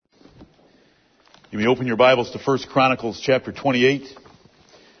You may open your Bibles to 1 Chronicles chapter 28.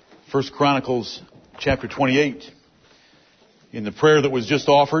 1 Chronicles chapter 28. In the prayer that was just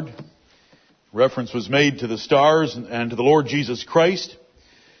offered, reference was made to the stars and to the Lord Jesus Christ.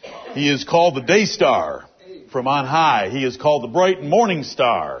 He is called the day star from on high. He is called the bright morning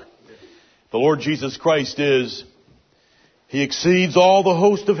star. The Lord Jesus Christ He exceeds all the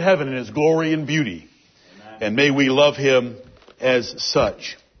host of heaven in His glory and beauty. Amen. And may we love Him as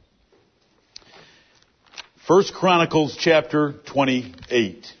such. 1 Chronicles chapter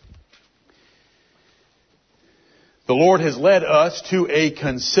 28. The Lord has led us to a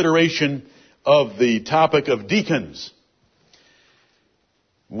consideration of the topic of deacons.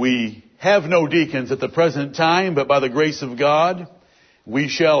 We have no deacons at the present time, but by the grace of God, we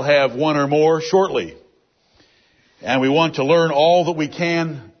shall have one or more shortly. And we want to learn all that we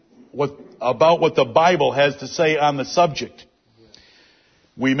can about what the Bible has to say on the subject.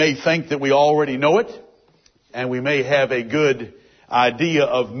 We may think that we already know it, and we may have a good idea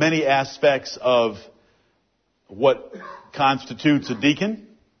of many aspects of what constitutes a deacon,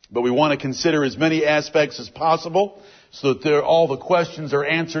 but we want to consider as many aspects as possible so that all the questions are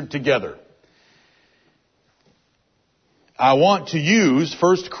answered together. I want to use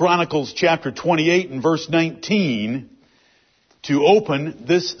 1 Chronicles chapter 28 and verse 19 to open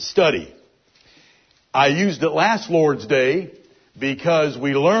this study. I used it last Lord's Day because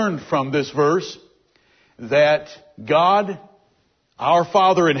we learned from this verse that God, our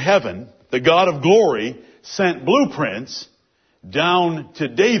Father in heaven, the God of glory, sent blueprints down to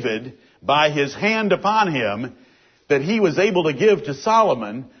David by His hand upon him that he was able to give to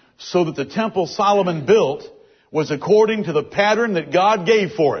Solomon so that the temple Solomon built was according to the pattern that God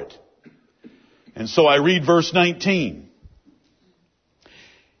gave for it. And so I read verse 19.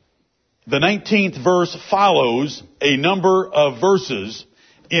 The 19th verse follows a number of verses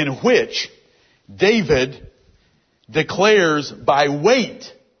in which David declares by weight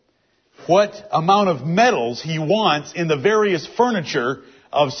what amount of metals he wants in the various furniture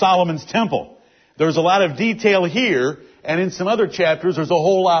of Solomon's temple. There's a lot of detail here, and in some other chapters there's a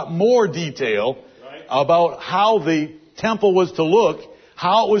whole lot more detail about how the temple was to look,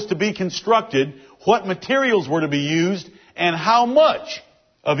 how it was to be constructed, what materials were to be used, and how much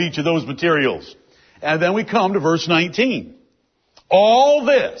of each of those materials. And then we come to verse 19. All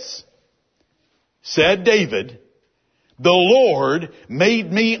this, said David, the Lord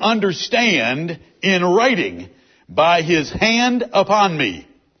made me understand in writing by His hand upon me,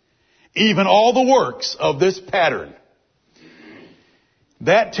 even all the works of this pattern.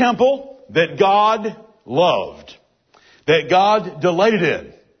 That temple that God loved, that God delighted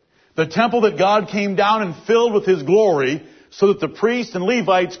in, the temple that God came down and filled with His glory so that the priests and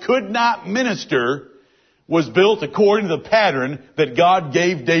Levites could not minister, was built according to the pattern that God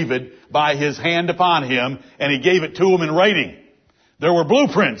gave David by His hand upon him, and He gave it to him in writing. There were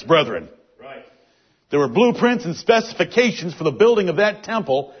blueprints, brethren. Right. There were blueprints and specifications for the building of that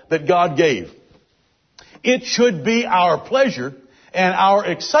temple that God gave. It should be our pleasure and our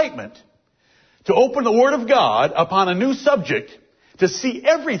excitement to open the Word of God upon a new subject, to see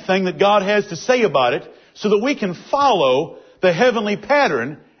everything that God has to say about it, so that we can follow the heavenly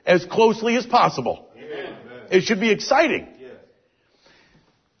pattern as closely as possible. Amen. It should be exciting. Yes.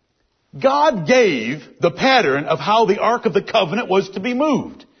 God gave the pattern of how the Ark of the Covenant was to be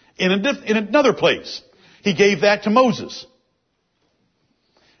moved in another place. He gave that to Moses.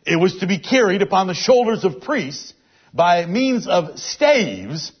 It was to be carried upon the shoulders of priests by means of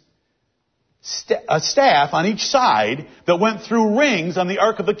staves, a staff on each side that went through rings on the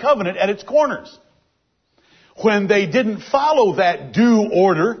Ark of the Covenant at its corners. When they didn't follow that due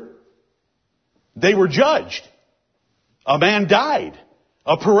order, they were judged. A man died.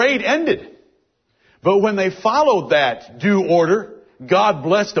 A parade ended. But when they followed that due order, God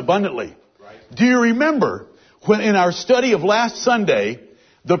blessed abundantly. Right. Do you remember when in our study of last Sunday,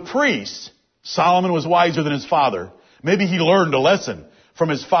 the priests, Solomon was wiser than his father. Maybe he learned a lesson from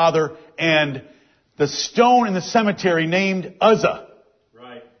his father and the stone in the cemetery named Uzzah.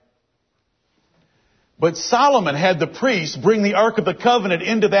 Right. But Solomon had the priests bring the Ark of the Covenant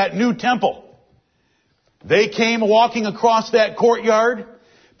into that new temple. They came walking across that courtyard,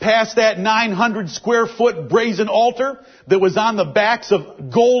 past that 900 square foot brazen altar that was on the backs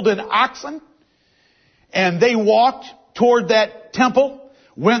of golden oxen. And they walked toward that temple,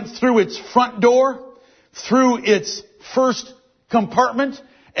 went through its front door, through its first compartment,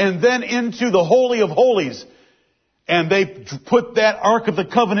 and then into the Holy of Holies. And they put that Ark of the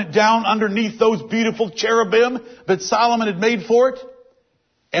Covenant down underneath those beautiful cherubim that Solomon had made for it.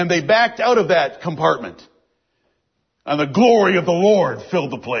 And they backed out of that compartment. And the glory of the Lord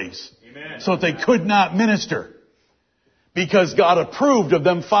filled the place. so that they could not minister, because God approved of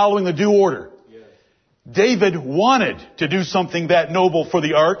them following the due order. David wanted to do something that noble for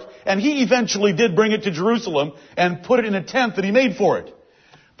the ark, and he eventually did bring it to Jerusalem and put it in a tent that he made for it.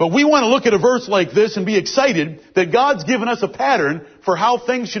 But we want to look at a verse like this and be excited that God's given us a pattern for how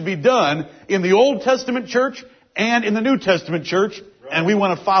things should be done in the Old Testament church and in the New Testament church, and we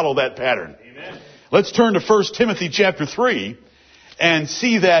want to follow that pattern. Amen. Let's turn to 1 Timothy chapter 3 and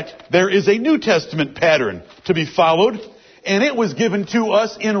see that there is a New Testament pattern to be followed, and it was given to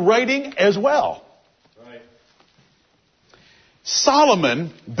us in writing as well.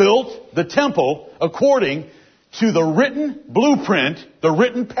 Solomon built the temple according to the written blueprint, the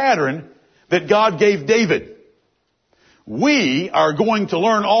written pattern that God gave David. We are going to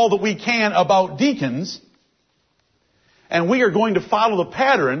learn all that we can about deacons, and we are going to follow the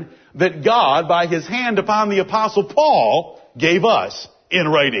pattern that God, by His hand upon the Apostle Paul, gave us in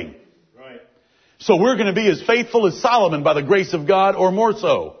writing. Right. So we're going to be as faithful as Solomon by the grace of God, or more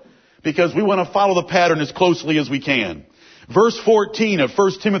so, because we want to follow the pattern as closely as we can. Verse 14 of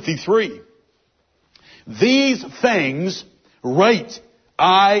 1 Timothy 3. These things write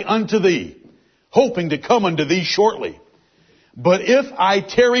I unto thee, hoping to come unto thee shortly. But if I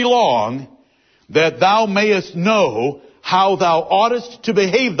tarry long, that thou mayest know how thou oughtest to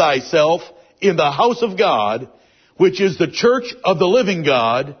behave thyself in the house of God, which is the church of the living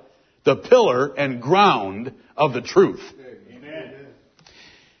God, the pillar and ground of the truth.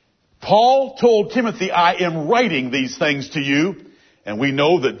 Paul told Timothy, I am writing these things to you. And we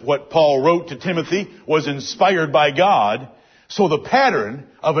know that what Paul wrote to Timothy was inspired by God. So the pattern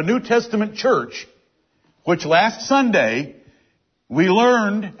of a New Testament church, which last Sunday we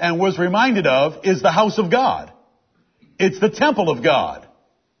learned and was reminded of, is the house of God. It's the temple of God.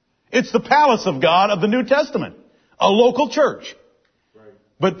 It's the palace of God of the New Testament, a local church.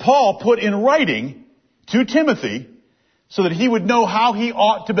 But Paul put in writing to Timothy so that he would know how he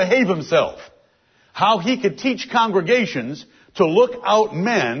ought to behave himself, how he could teach congregations to look out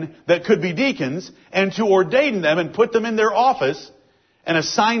men that could be deacons and to ordain them and put them in their office and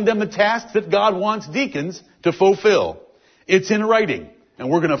assign them the tasks that God wants deacons to fulfill. It's in writing, and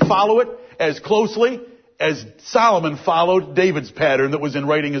we're going to follow it as closely as Solomon followed David's pattern that was in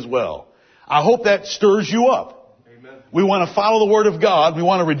writing as well. I hope that stirs you up. Amen. We want to follow the Word of God. We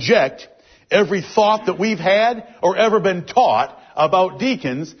want to reject every thought that we've had or ever been taught about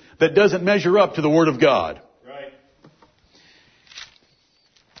deacons that doesn't measure up to the Word of God. Right.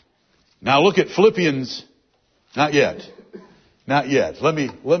 Now look at Philippians. Not yet. Not yet. Let me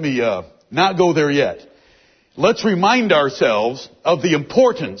not go there yet. Let's remind ourselves of the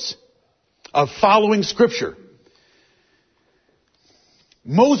importance of following Scripture.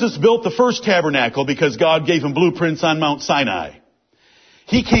 Moses built the first tabernacle because God gave him blueprints on Mount Sinai.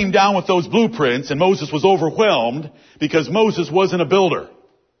 He came down with those blueprints, and Moses was overwhelmed because Moses wasn't a builder.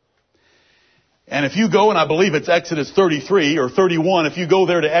 And if you go, and I believe it's Exodus 33 or 31, if you go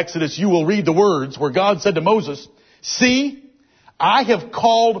there to Exodus, you will read the words where God said to Moses, see, I have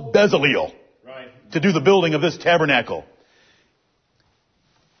called Bezaleel to do the building of this tabernacle.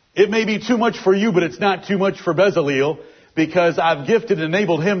 It may be too much for you, but it's not too much for Bezaleel, because I've gifted and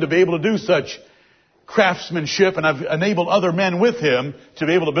enabled him to be able to do such craftsmanship, and I've enabled other men with him to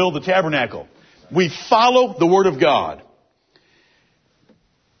be able to build the tabernacle. We follow the Word of God.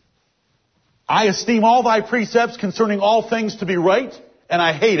 I esteem all thy precepts concerning all things to be right, and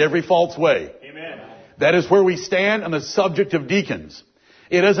I hate every false way. Amen. That is where we stand on the subject of deacons.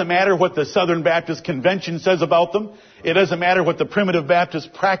 It doesn't matter what the Southern Baptist Convention says about them. It doesn't matter what the Primitive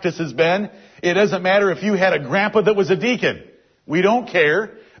Baptist practice has been. It doesn't matter if you had a grandpa that was a deacon. We don't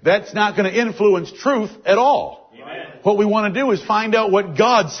care. That's not going to influence truth at all. Amen. What we want to do is find out what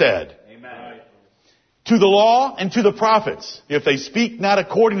God said. Amen. To the law and to the prophets, if they speak not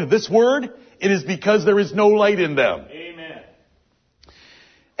according to this word, it is because there is no light in them. Amen.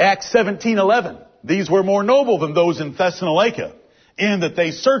 Acts 17:11. These were more noble than those in Thessalonica, in that they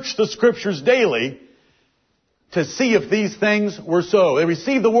searched the Scriptures daily to see if these things were so. They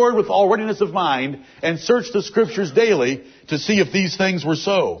received the word with all readiness of mind and searched the Scriptures daily to see if these things were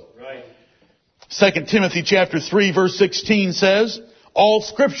so. Right. 2 Timothy chapter 3 verse 16 says, all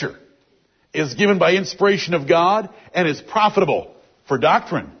Scripture is given by inspiration of God and is profitable for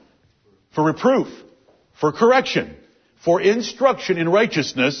doctrine, for reproof, for correction, for instruction in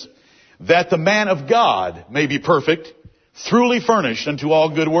righteousness, that the man of God may be perfect, truly furnished unto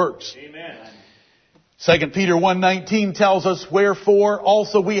all good works. Amen. 2 Peter 1:19 tells us, wherefore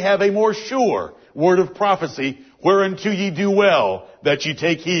also we have a more sure word of prophecy, whereunto ye do well that ye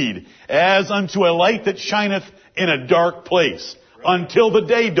take heed, as unto a light that shineth in a dark place, until the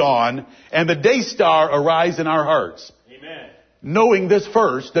day dawn and the day star arise in our hearts. Amen. Knowing this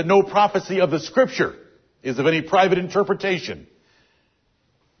first, that no prophecy of the Scripture is of any private interpretation.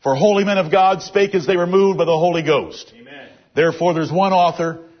 For holy men of God spake as they were moved by the Holy Ghost. Amen. Therefore there's one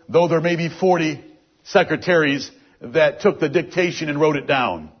author, though there may be 40 secretaries that took the dictation and wrote it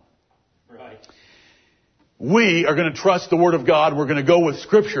down. Right. We are going to trust the Word of God. We're going to go with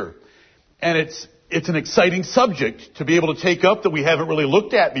Scripture. And it's an exciting subject to be able to take up that we haven't really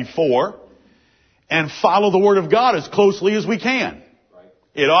looked at before and follow the Word of God as closely as we can. Right.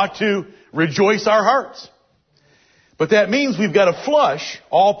 It ought to rejoice our hearts. But that means we've got to flush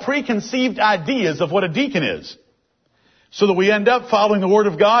all preconceived ideas of what a deacon is, so that we end up following the Word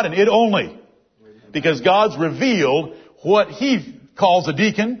of God and it only. Because God's revealed what He calls a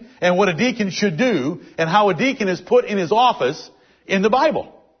deacon and what a deacon should do and how a deacon is put in his office in the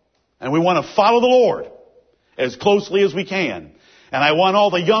Bible. And we want to follow the Lord as closely as we can. And I want all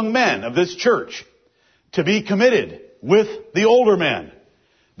the young men of this church to be committed with the older men,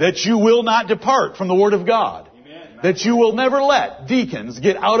 that you will not depart from the Word of God. That you will never let deacons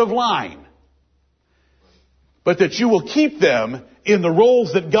get out of line, but that you will keep them in the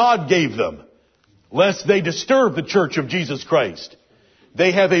roles that God gave them, lest they disturb the church of Jesus Christ.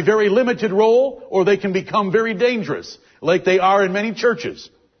 They have a very limited role, or they can become very dangerous, like they are in many churches.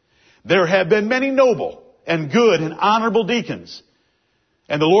 There have been many noble and good and honorable deacons,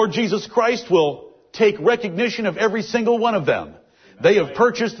 and the Lord Jesus Christ will take recognition of every single one of them. They have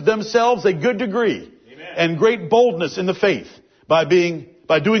purchased themselves a good degree and great boldness in the faith by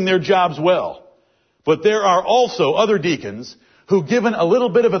doing their jobs well. But there are also other deacons who, given a little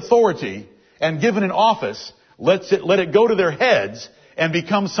bit of authority and given an office, let it go to their heads and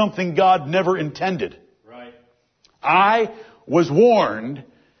become something God never intended. Right. I was warned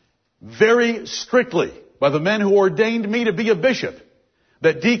very strictly by the men who ordained me to be a bishop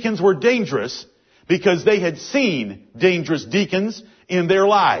that deacons were dangerous because they had seen dangerous deacons in their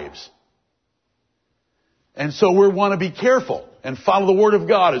lives. And so we want to be careful and follow the Word of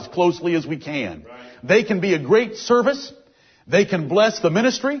God as closely as we can. Right. They can be a great service. They can bless the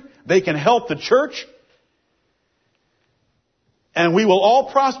ministry. They can help the church. And we will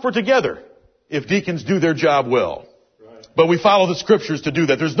all prosper together if deacons do their job well. Right. But we follow the Scriptures to do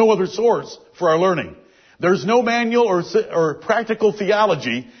that. There's no other source for our learning. There's no manual or practical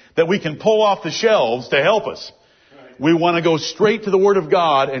theology that we can pull off the shelves to help us. Right. We want to go straight to the Word of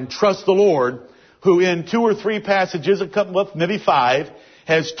God and trust the Lord, who in 2 or 3 passages, a couple of, maybe 5,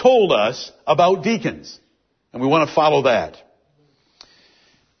 has told us about deacons. And we want to follow that.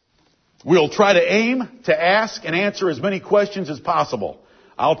 We'll try to aim to ask and answer as many questions as possible.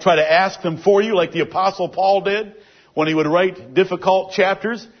 I'll try to ask them for you like the Apostle Paul did. When he would write difficult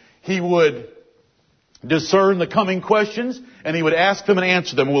chapters, he would discern the coming questions and he would ask them and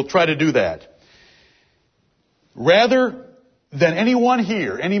answer them. We'll try to do that. Rather than anyone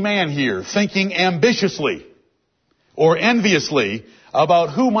here, any man here, thinking ambitiously or enviously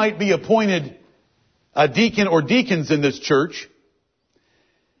about who might be appointed a deacon or deacons in this church,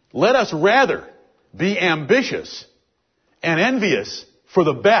 let us rather be ambitious and envious for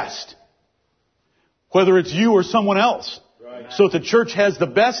the best, whether it's you or someone else. Right. So that the church has the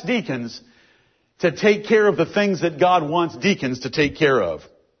best deacons to take care of the things that God wants deacons to take care of.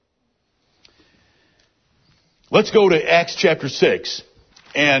 Let's go to Acts chapter 6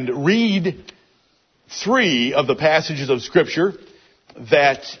 and read 3 of the passages of Scripture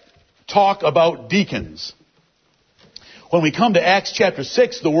that talk about deacons. When we come to Acts chapter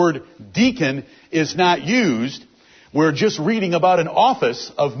 6, the word deacon is not used. We're just reading about an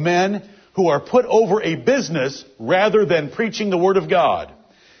office of men who are put over a business rather than preaching the Word of God.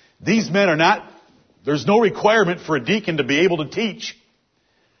 These men are not, there's no requirement for a deacon to be able to teach.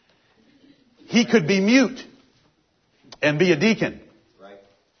 He could be mute and be a deacon. Right.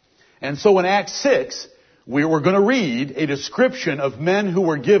 And so in Acts 6, we were going to read a description of men who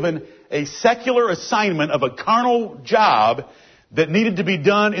were given a secular assignment of a carnal job that needed to be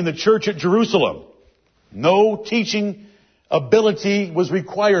done in the church at Jerusalem. No teaching ability was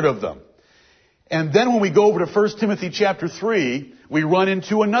required of them. And then when we go over to 1 Timothy chapter 3, we run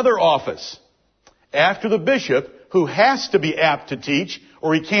into another office. After the bishop, who has to be apt to teach,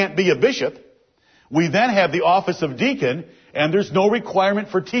 or he can't be a bishop, we then have the office of deacon, and there's no requirement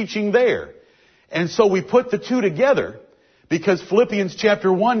for teaching there. And so we put the two together because Philippians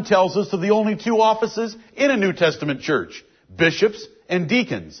chapter 1 tells us of the only 2 offices in a New Testament church, bishops and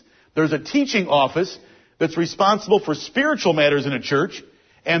deacons. There's a teaching office that's responsible for spiritual matters in a church,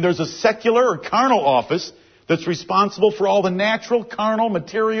 and there's a secular or carnal office that's responsible for all the natural, carnal,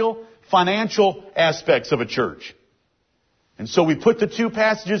 material, financial aspects of a church. And so we put the two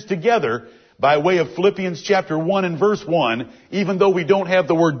passages together by way of Philippians chapter 1 and verse 1, even though we don't have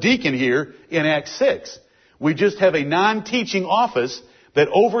the word deacon here in Acts 6. We just have a non-teaching office that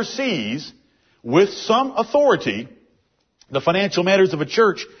oversees, with some authority, the financial matters of a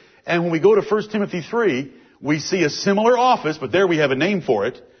church. And when we go to 1 Timothy 3, we see a similar office, but there we have a name for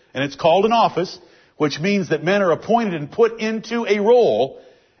it, and it's called an office, which means that men are appointed and put into a role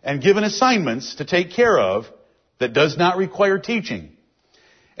and given assignments to take care of that does not require teaching.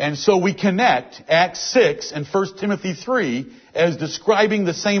 And so we connect Acts 6 and 1 Timothy 3 as describing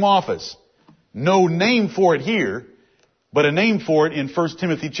the same office. No name for it here, but a name for it in 1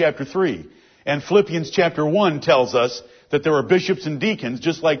 Timothy chapter 3. And Philippians chapter 1 tells us that there are bishops and deacons,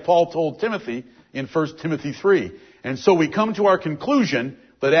 just like Paul told Timothy in 1 Timothy 3. And so we come to our conclusion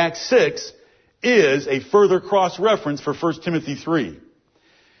that Acts 6 is a further cross-reference for 1 Timothy 3.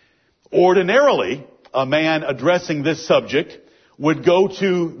 Ordinarily, a man addressing this subject would go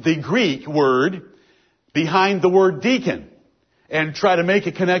to the Greek word behind the word deacon and try to make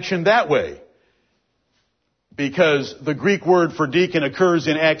a connection that way. Because the Greek word for deacon occurs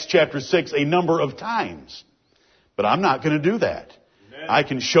in Acts chapter 6 a number of times. But I'm not going to do that. Amen. I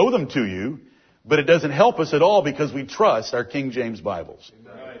can show them to you, but it doesn't help us at all because we trust our King James Bibles.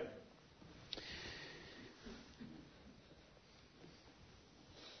 Amen.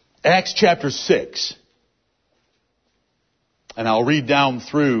 Acts chapter 6. And I'll read down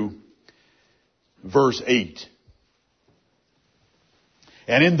through verse 8.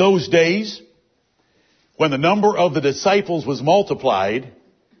 And in those days, when the number of the disciples was multiplied,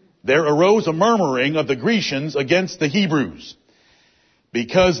 there arose a murmuring of the Grecians against the Hebrews,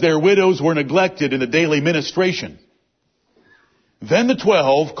 because their widows were neglected in the daily ministration. Then the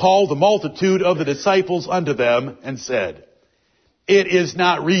 12 called the multitude of the disciples unto them and said, It is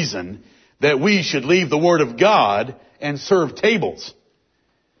not reason that we should leave the word of God and serve tables.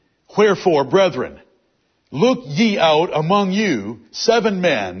 Wherefore, brethren, look ye out among you 7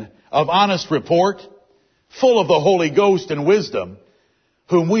 men of honest report, full of the Holy Ghost and wisdom,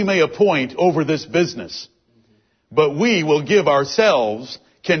 whom we may appoint over this business. But we will give ourselves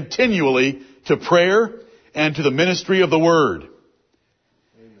continually to prayer and to the ministry of the word.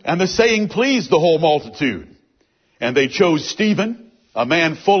 And the saying pleased the whole multitude. And they chose Stephen, a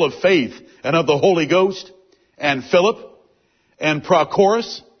man full of faith and of the Holy Ghost, and Philip, and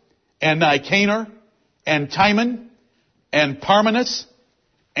Prochorus, and Nicanor, and Timon, and Parmenas,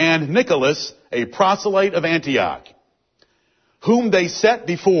 and Nicholas, a proselyte of Antioch, whom they set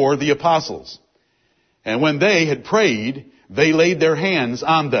before the apostles. And when they had prayed, they laid their hands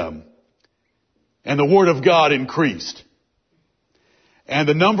on them. And the word of God increased. And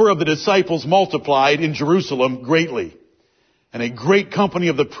the number of the disciples multiplied in Jerusalem greatly. And a great company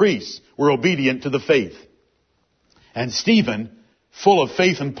of the priests were obedient to the faith. And Stephen, full of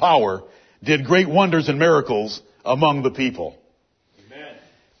faith and power, did great wonders and miracles among the people. Amen.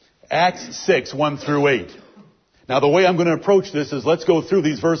 Acts 6, 1 through 8. Now the way I'm going to approach this is let's go through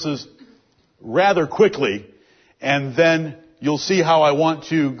these verses rather quickly, and then you'll see how I want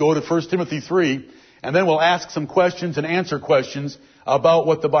to go to 1 Timothy 3, and then we'll ask some questions and answer questions about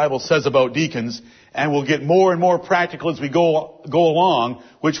what the Bible says about deacons, and we'll get more and more practical as we go along,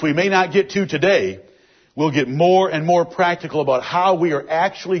 which we may not get to today. We'll get more and more practical about how we are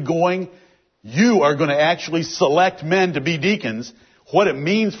actually you are going to actually select men to be deacons, what it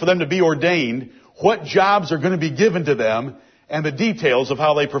means for them to be ordained, what jobs are going to be given to them, and the details of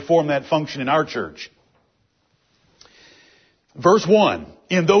how they perform that function in our church. Verse 1,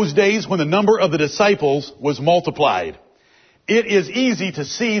 in those days when the number of the disciples was multiplied. It is easy to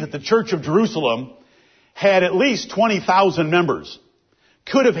see that the Church of Jerusalem had at least 20,000 members.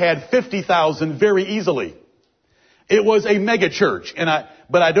 Could have had 50,000 very easily. It was a mega church,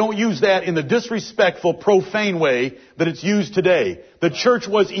 but I don't use that in the disrespectful, profane way that it's used today. The church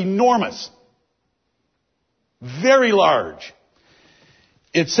was enormous. Very large.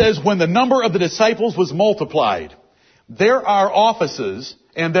 It says when the number of the disciples was multiplied. There are offices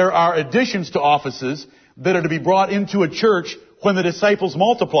and there are additions to offices that are to be brought into a church when the disciples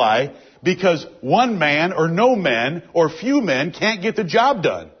multiply, because one man or no men or few men can't get the job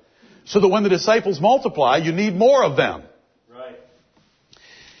done. So that when the disciples multiply, you need more of them. Right.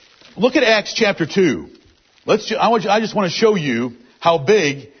 Look at Acts chapter 2. I just want to show you how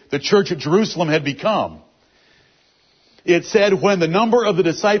big the church at Jerusalem had become. It said when the number of the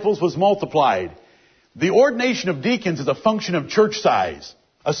disciples was multiplied. The ordination of deacons is a function of church size.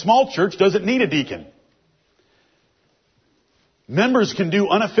 A small church doesn't need a deacon. Members can do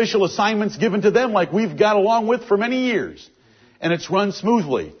unofficial assignments given to them like we've got along with for many years. And it's run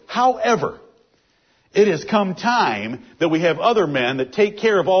smoothly. However, It has come time that we have other men that take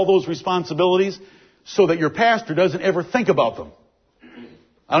care of all those responsibilities so that your pastor doesn't ever think about them.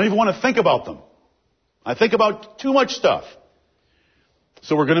 I don't even want to think about them. I think about too much stuff.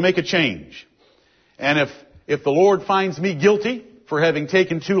 So we're going to make a change. And if the Lord finds me guilty for having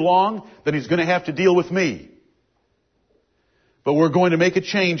taken too long, then He's going to have to deal with me. But we're going to make a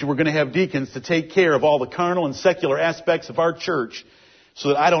change, and we're going to have deacons to take care of all the carnal and secular aspects of our church so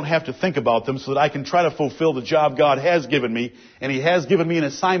that I don't have to think about them, so that I can try to fulfill the job God has given me. And He has given me an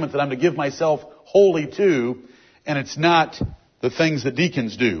assignment that I'm to give myself wholly to, and it's not the things that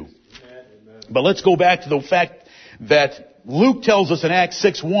deacons do. Amen. But let's go back to the fact that Luke tells us in Acts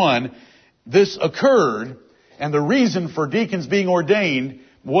 6:1, this occurred, and the reason for deacons being ordained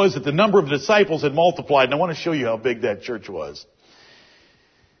was that the number of disciples had multiplied. And I want to show you how big that church was.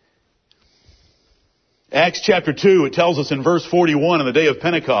 Acts chapter 2, it tells us in verse 41, on the day of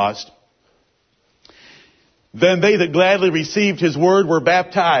Pentecost, then they that gladly received His word were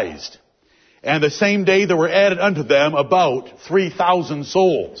baptized. And the same day there were added unto them about 3,000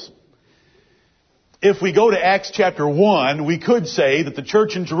 souls. If we go to Acts chapter 1, we could say that the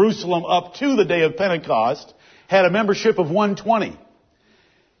church in Jerusalem up to the day of Pentecost had a membership of 120.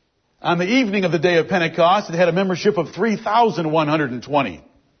 On the evening of the day of Pentecost, it had a membership of 3,120.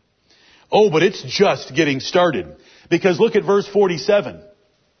 Oh, but it's just getting started. Because look at verse 47.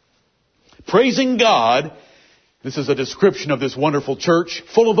 Praising God, this is a description of this wonderful church,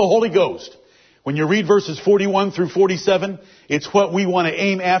 full of the Holy Ghost. When you read verses 41 through 47, it's what we want to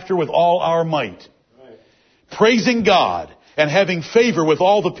aim after with all our might. Right. Praising God and having favor with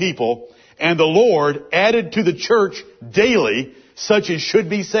all the people, and the Lord added to the church daily such as should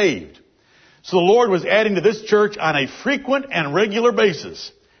be saved. So the Lord was adding to this church on a frequent and regular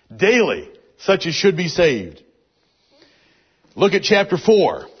basis, daily, such as should be saved. Look at chapter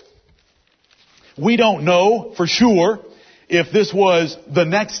 4. We don't know for sure if this was the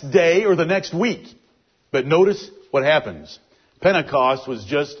next day or the next week. But notice what happens. Pentecost was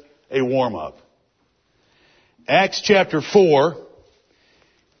just a warm-up. Acts chapter 4,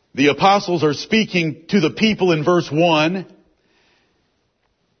 the apostles are speaking to the people in verse 1.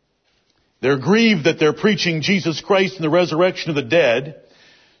 They're grieved that they're preaching Jesus Christ and the resurrection of the dead.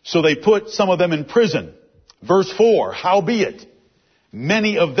 So they put some of them in prison. Verse 4, howbeit,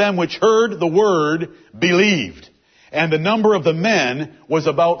 many of them which heard the word believed. And the number of the men was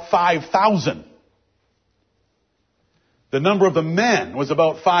about 5,000. The number of the men was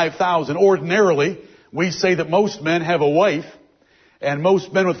about 5,000. Ordinarily, we say that most men have a wife, and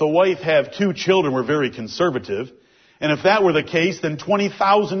most men with a wife have 2 children. We're very conservative. And if that were the case, then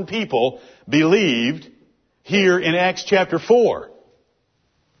 20,000 people believed here in Acts chapter 4.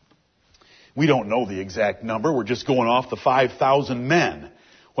 We don't know the exact number. We're just going off the 5,000 men.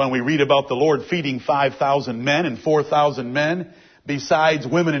 When we read about the Lord feeding 5,000 men and 4,000 men, besides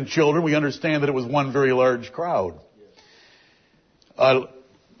women and children, we understand that it was one very large crowd.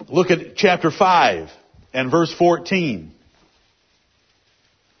 Look at chapter 5 and verse 14.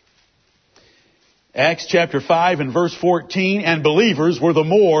 Acts chapter 5 and verse 14, and believers were the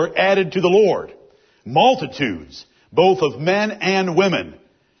more added to the Lord. Multitudes, both of men and women.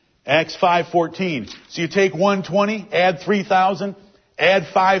 Acts 5:14. So you take 120, add 3,000, add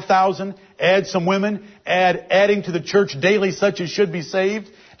 5,000, add some women, adding to the church daily such as should be saved,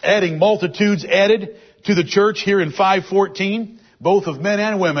 adding multitudes added to the church here in 5:14, both of men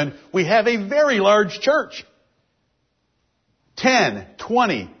and women. We have a very large church. 10,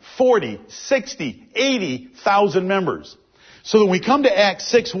 20, 40, 60, 80,000 members. So then we come to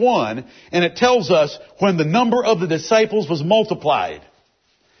Acts 6:1, and it tells us when the number of the disciples was multiplied.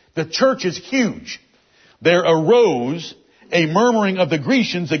 The church is huge. There arose a murmuring of the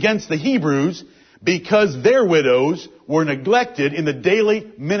Grecians against the Hebrews because their widows were neglected in the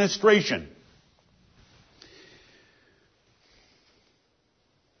daily ministration.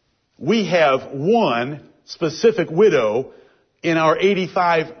 We have one specific widow in our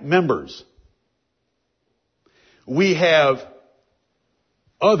 85 members. We have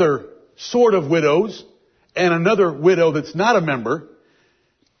other sort of widows and another widow that's not a member.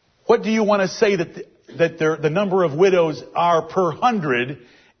 What do you want to say that the number of widows are per 100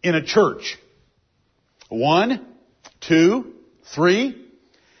 in a church? 1, 2, 3.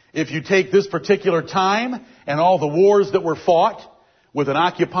 If you take this particular time and all the wars that were fought with an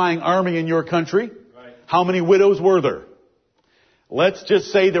occupying army in your country, right, how many widows were there? Let's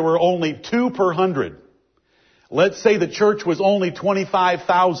just say there were only 2 per 100. Let's say the church was only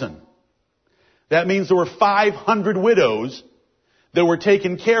 25,000. That means there were 500 widows that were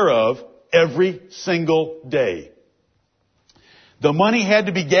taken care of every single day. The money had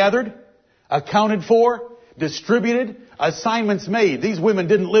to be gathered accounted for, distributed, assignments made. These women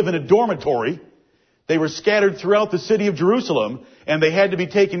didn't live in a dormitory. They were scattered throughout the city of Jerusalem, and they had to be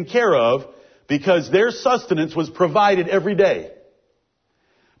taken care of because their sustenance was provided every day.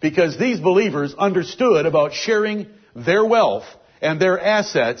 Because these believers understood about sharing their wealth and their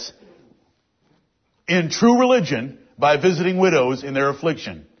assets in true religion by visiting widows in their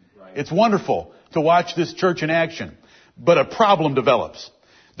affliction. Right. It's wonderful to watch this church in action. But a problem develops.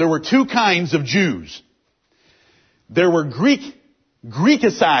 There were two kinds of Jews. There were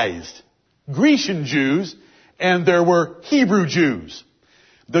Greekicized, Grecian Jews, and there were Hebrew Jews.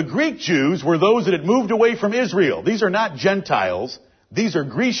 The Greek Jews were those that had moved away from Israel. These are not Gentiles. These are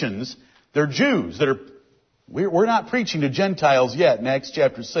Grecians. They're Jews that are, we're not preaching to Gentiles yet in Acts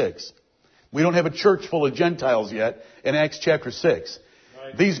chapter 6. We don't have a church full of Gentiles yet in Acts chapter 6.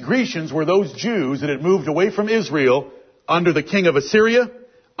 Right. These Grecians were those Jews that had moved away from Israel under the king of Assyria,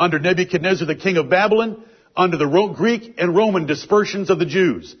 under Nebuchadnezzar, the king of Babylon, under the Greek and Roman dispersions of the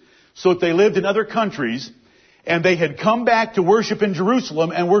Jews. So that they lived in other countries, and they had come back to worship in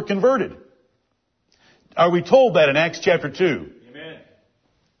Jerusalem and were converted. Are we told that in Acts chapter 2? Amen.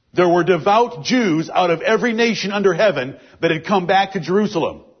 There were devout Jews out of every nation under heaven that had come back to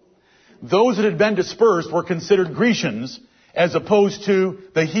Jerusalem. Those that had been dispersed were considered Grecians as opposed to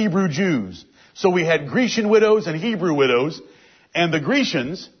the Hebrew Jews. So we had Grecian widows and Hebrew widows, and the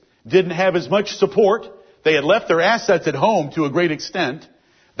Grecians didn't have as much support. They had left their assets at home to a great extent.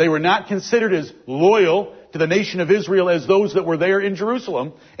 They were not considered as loyal to the nation of Israel as those that were there in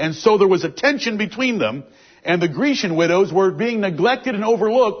Jerusalem. And so there was a tension between them. And the Grecian widows were being neglected and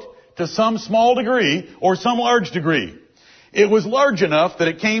overlooked to some small degree or some large degree. It was large enough that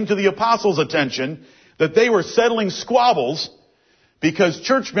it came to the apostles' attention that they were settling squabbles because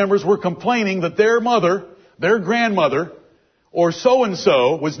church members were complaining that their mother, their grandmother, or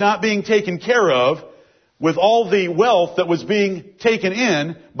so-and-so was not being taken care of with all the wealth that was being taken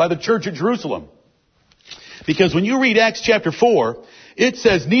in by the church at Jerusalem. Because when you read Acts chapter 4, it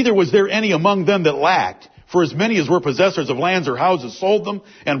says, "Neither was there any among them that lacked, for as many as were possessors of lands or houses sold them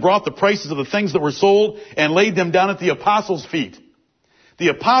and brought the prices of the things that were sold and laid them down at the apostles' feet." The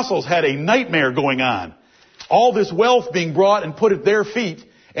apostles had a nightmare going on. All this wealth being brought and put at their feet,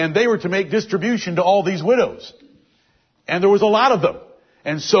 and they were to make distribution to all these widows. And there was a lot of them.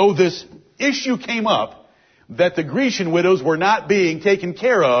 And so this issue came up that the Grecian widows were not being taken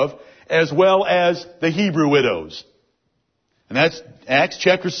care of as well as the Hebrew widows. And that's Acts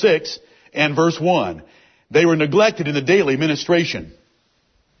chapter 6 and verse 1. They were neglected in the daily ministration.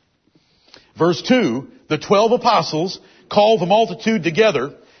 Verse 2, the 12 apostles called the multitude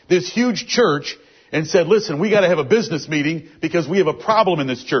together, this huge church, and said, "Listen, we got to have a business meeting because we have a problem in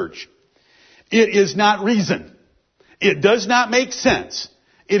this church. It is not reason. It does not make sense.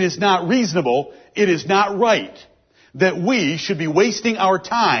 It is not reasonable. It is not right that we should be wasting our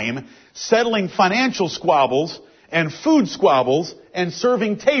time settling financial squabbles and food squabbles and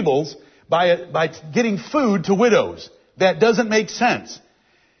serving tables by getting food to widows. That doesn't make sense.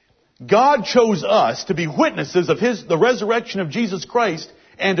 God chose us to be witnesses of the resurrection of Jesus Christ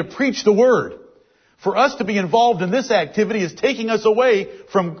and to preach the word. For us to be involved in this activity is taking us away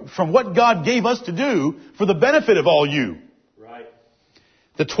from what God gave us to do for the benefit of all you."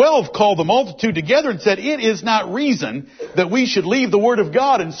 The 12 called the multitude together and said, "It is not reason that we should leave the word of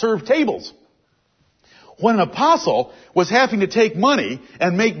God and serve tables." When an apostle was having to take money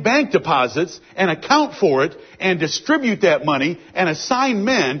and make bank deposits and account for it and distribute that money and assign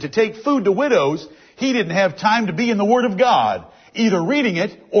men to take food to widows, he didn't have time to be in the word of God, either reading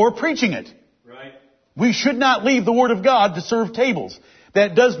it or preaching it. Right. We should not leave the word of God to serve tables.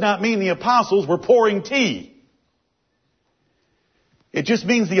 That does not mean the apostles were pouring tea. It just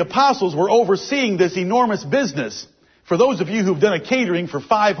means the apostles were overseeing this enormous business. For those of you who've done a catering for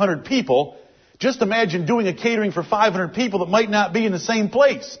 500 people, just imagine doing a catering for 500 people that might not be in the same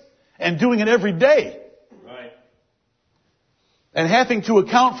place and doing it every day. Right. And having to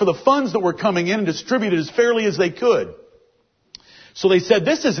account for the funds that were coming in and distribute it as fairly as they could. So they said,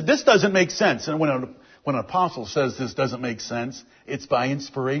 this doesn't make sense. And when an apostle says this doesn't make sense, it's by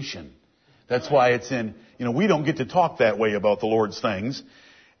inspiration. That's why it's in, we don't get to talk that way about the Lord's things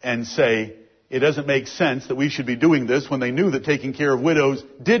and say it doesn't make sense that we should be doing this when they knew that taking care of widows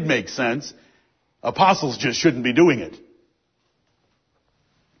did make sense. Apostles just shouldn't be doing it.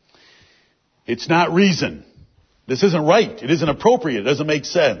 It's not reason. This isn't right. It isn't appropriate. It doesn't make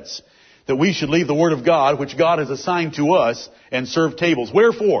sense that we should leave the Word of God, which God has assigned to us, and serve tables.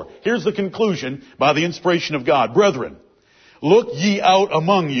 Wherefore, here's the conclusion by the inspiration of God. Brethren, look ye out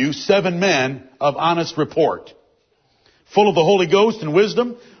among you 7 men of honest report, full of the Holy Ghost and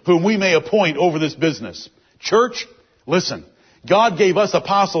wisdom, whom we may appoint over this business. Church, listen. God gave us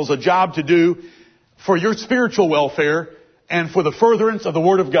apostles a job to do for your spiritual welfare and for the furtherance of the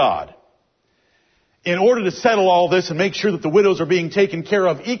Word of God. In order to settle all this and make sure that the widows are being taken care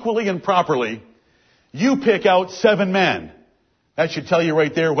of equally and properly, you pick out 7 men. That should tell you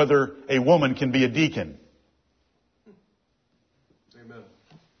right there whether a woman can be a deacon. Amen.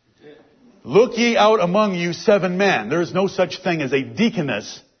 Look ye out among you 7 men. There is no such thing as a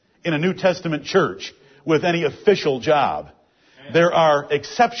deaconess in a New Testament church with any official job. There are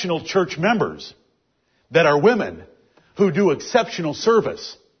exceptional church members that are women who do exceptional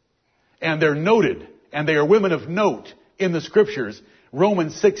service. And they're noted, and they are women of note in the Scriptures.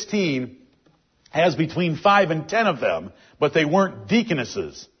 Romans 16 has between 5 and 10 of them, but they weren't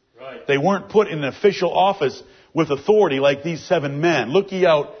deaconesses. Right. They weren't put in an official office with authority like these 7 men. Look ye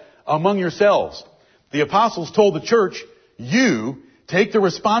out among yourselves. The apostles told the church, you take the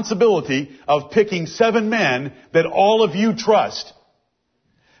responsibility of picking 7 men that all of you trust.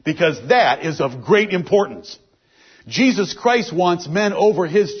 Because that is of great importance. Jesus Christ wants men over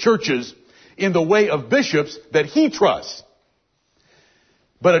His churches in the way of bishops that He trusts.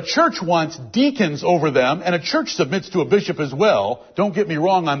 But a church wants deacons over them, and a church submits to a bishop as well. Don't get me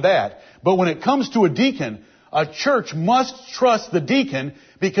wrong on that. But when it comes to a deacon, a church must trust the deacon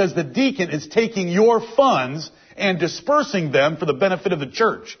because the deacon is taking your funds and dispersing them for the benefit of the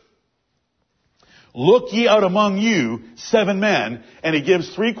church. Look ye out among you 7 men, and he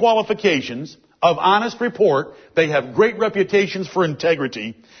gives 3 qualifications of honest report. They have great reputations for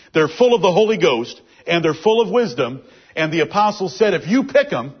integrity. They're full of the Holy Ghost, and they're full of wisdom. And the apostles said, if you pick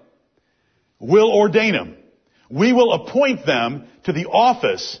them, we'll ordain them. We will appoint them to the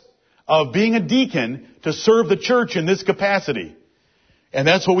office of being a deacon to serve the church in this capacity. And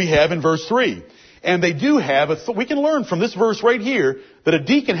that's what we have in verse 3. And they do have, we can learn from this verse right here that a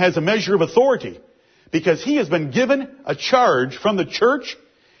deacon has a measure of authority because he has been given a charge from the church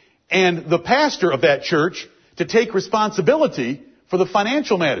and the pastor of that church to take responsibility for the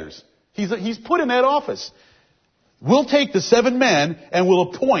financial matters. He's put in that office. We'll take the 7 men and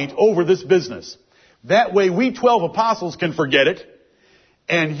we'll appoint over this business. That way we 12 apostles can forget it,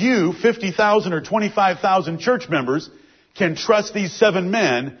 and you, 50,000 or 25,000 church members, can trust these 7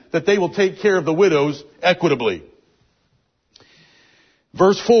 men that they will take care of the widows equitably.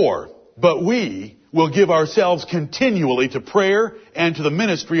 Verse 4, but we will give ourselves continually to prayer and to the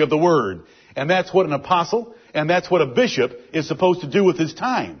ministry of the word. And that's what an apostle and that's what a bishop is supposed to do with his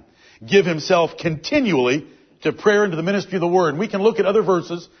time. Give himself continually to prayer and to the ministry of the word. And we can look at other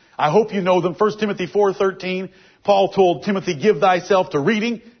verses. I hope you know them. 1 Timothy 4:13, Paul told Timothy, give thyself to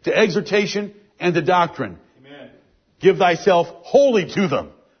reading, to exhortation, and to doctrine. Amen. Give thyself wholly to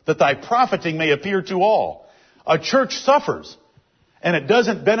them, that thy profiting may appear to all. A church suffers, and it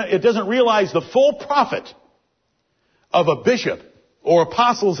doesn't realize the full profit of a bishop, or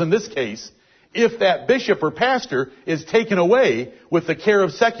apostles in this case, if that bishop or pastor is taken away with the care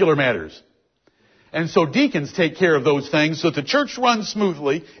of secular matters. And so deacons take care of those things so that the church runs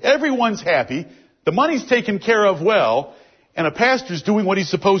smoothly, everyone's happy, the money's taken care of well, and a pastor's doing what he's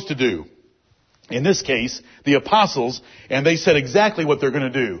supposed to do. In this case, the apostles, and they said exactly what they're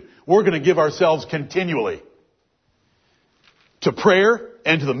going to do. We're going to give ourselves continually to prayer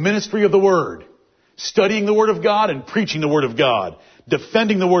and to the ministry of the Word, studying the Word of God and preaching the Word of God,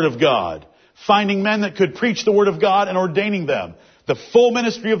 defending the Word of God, finding men that could preach the Word of God and ordaining them. The full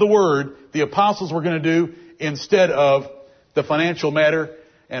ministry of the Word, the apostles were going to do instead of the financial matter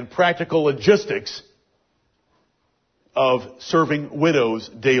and practical logistics of serving widows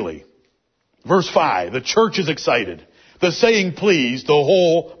daily. Verse 5, the church is excited. The saying pleased the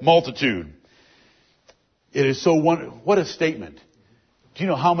whole multitude. It is so what a statement. Do you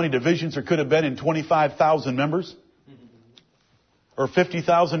know how many divisions there could have been in 25,000 members? Or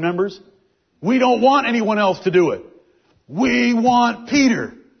 50,000 members? We don't want anyone else to do it. We want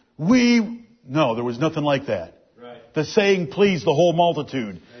Peter. No, there was nothing like that. Right. The saying pleased the whole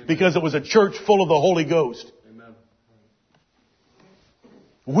multitude. Amen. Because it was a church full of the Holy Ghost. Amen.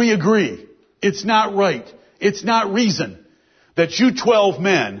 We agree. It's not right. It's not reason that you 12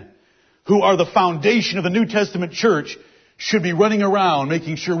 men who are the foundation of the New Testament church should be running around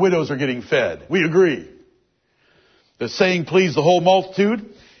making sure widows are getting fed. We agree. The saying pleased the whole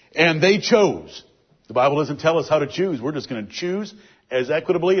multitude, and they chose. The Bible doesn't tell us how to choose. We're just going to choose as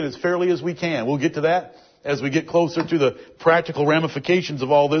equitably and as fairly as we can. We'll get to that as we get closer to the practical ramifications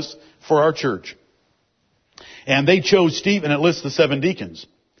of all this for our church. And they chose Stephen, and it lists the 7 deacons.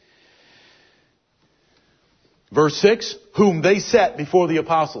 Verse 6, whom they set before the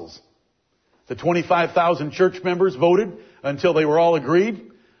apostles. The 25,000 church members voted until they were all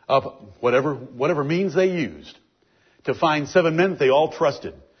agreed up whatever means they used to find 7 men that they all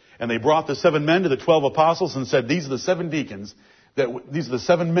trusted. And they brought the 7 men to the 12 apostles and said, these are the 7 deacons, these are the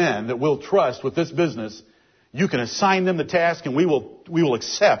 7 men that we'll trust with this business. You can assign them the task, and we will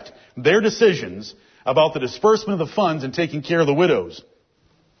accept their decisions about the disbursement of the funds and taking care of the widows,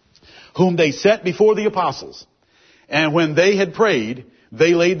 whom they set before the apostles. And when they had prayed,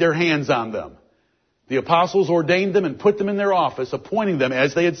 they laid their hands on them. The apostles ordained them and put them in their office, appointing them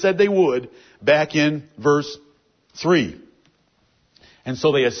as they had said they would, back in verse 3. And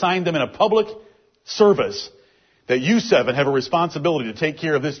so they assigned them in a public service that you 7 have a responsibility to take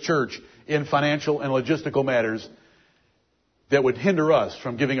care of this church in financial and logistical matters that would hinder us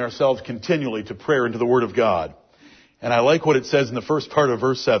from giving ourselves continually to prayer and to the Word of God. And I like what it says in the first part of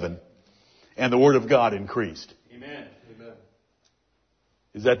verse 7. And the Word of God increased. Amen. Amen.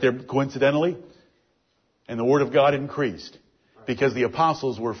 Is that there coincidentally? And the Word of God increased because the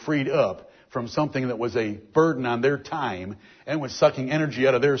apostles were freed up from something that was a burden on their time and was sucking energy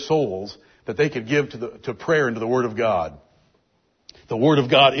out of their souls that they could give to prayer and to the Word of God. The Word of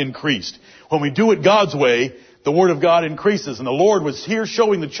God increased. When we do it God's way, the Word of God increases. And the Lord was here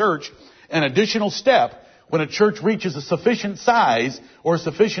showing the church an additional step when a church reaches a sufficient size or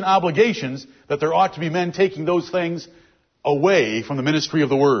sufficient obligations that there ought to be men taking those things away from the ministry of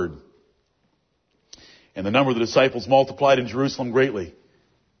the Word. And the number of the disciples multiplied in Jerusalem greatly.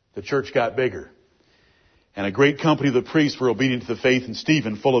 The church got bigger. And a great company of the priests were obedient to the faith, and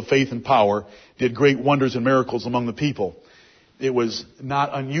Stephen, full of faith and power, did great wonders and miracles among the people. It was not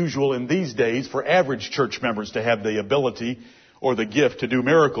unusual in these days for average church members to have the ability or the gift to do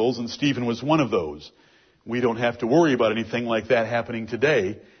miracles, and Stephen was one of those. We don't have to worry about anything like that happening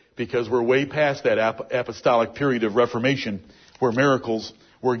today because we're way past that apostolic period of Reformation where miracles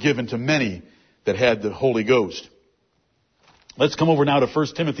were given to many that had the Holy Ghost. Let's come over now to 1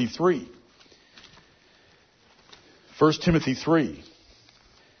 Timothy 3. 1 Timothy 3.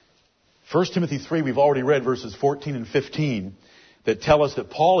 1 Timothy 3, we've already read verses 14 and 15 that tell us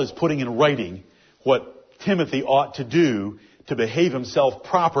that Paul is putting in writing what Timothy ought to do to behave himself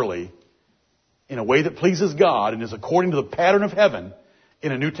properly in a way that pleases God and is according to the pattern of heaven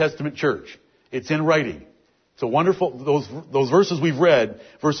in a New Testament church. It's in writing. It's a wonderful, those verses we've read,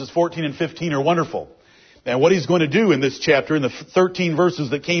 verses 14 and 15 are wonderful. And what he's going to do in this chapter, in the 13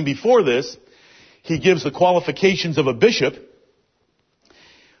 verses that came before this, he gives the qualifications of a bishop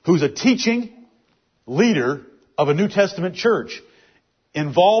who's a teaching leader of a New Testament church,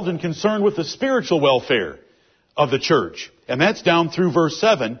 involved and concerned with the spiritual welfare of the church. And that's down through verse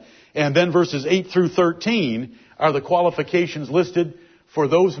 7. And then verses 8 through 13 are the qualifications listed for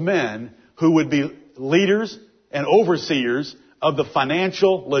those men who would be leaders and overseers of the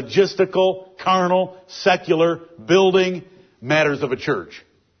financial, logistical, carnal, secular, building matters of a church.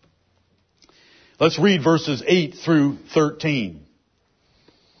 Let's read verses 8 through 13.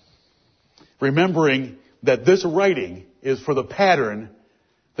 Remembering that this writing is for the pattern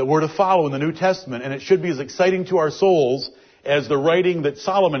that we're to follow in the New Testament, and it should be as exciting to our souls as the writing that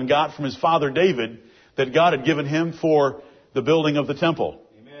Solomon got from his father David that God had given him for the building of the temple.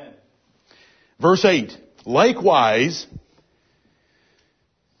 Amen. Verse 8, likewise,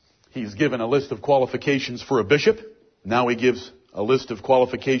 he's given a list of qualifications for a bishop. Now he gives a list of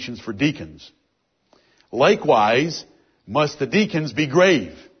qualifications for deacons. Likewise, must the deacons be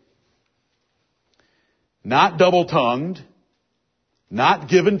grave, not double-tongued, not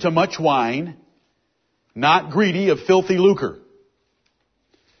given to much wine, not greedy of filthy lucre,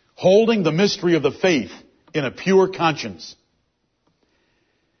 holding the mystery of the faith in a pure conscience.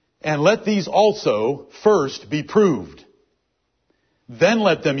 And let these also first be proved. Then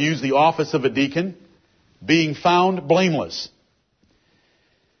let them use the office of a deacon, being found blameless.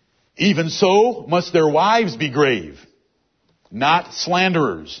 Even so must their wives be grave, not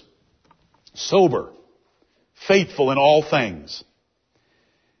slanderers, sober, faithful in all things.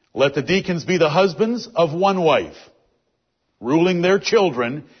 Let the deacons be the husbands of one wife, ruling their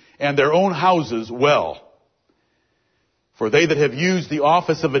children and their own houses well. For they that have used the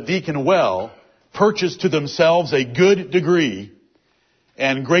office of a deacon well, purchase to themselves a good degree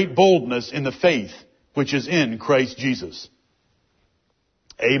and great boldness in the faith which is in Christ Jesus.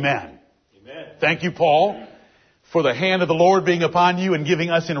 Amen. Amen. Thank you, Paul, for the hand of the Lord being upon you and giving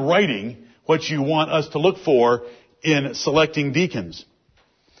us in writing what you want us to look for in selecting deacons.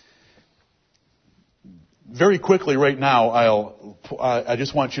 Very quickly right now, I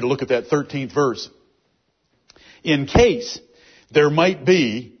just want you to look at that 13th verse. In case there might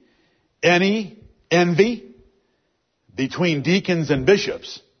be any envy between deacons and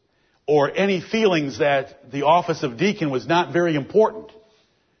bishops, or any feelings that the office of deacon was not very important,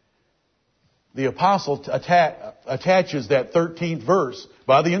 the apostle attaches that 13th verse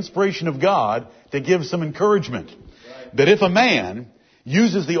by the inspiration of God to give some encouragement. Right. That if a man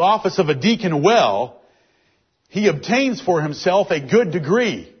uses the office of a deacon well, he obtains for himself a good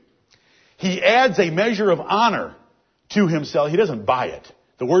degree. He adds a measure of honor to himself. He doesn't buy it.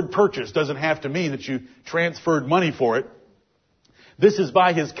 The word purchase doesn't have to mean that you transferred money for it. This is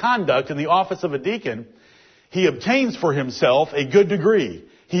by his conduct in the office of a deacon. He obtains for himself a good degree.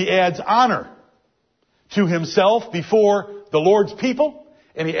 He adds honor to himself before the Lord's people,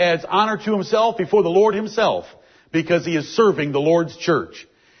 and he adds honor to himself before the Lord himself, because he is serving the Lord's church.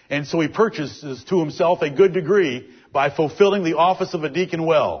 And so he purchases to himself a good degree by fulfilling the office of a deacon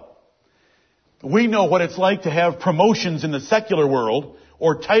well. We know what it's like to have promotions in the secular world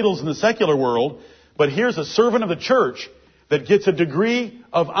or titles in the secular world, but here's a servant of the church that gets a degree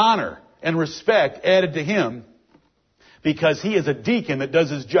of honor and respect added to him because he is a deacon that does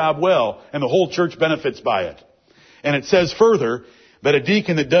his job well, and the whole church benefits by it. And it says further that a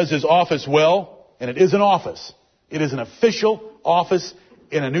deacon that does his office well, and it is an office, it is an official office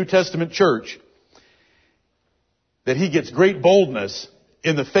in a New Testament church, that he gets great boldness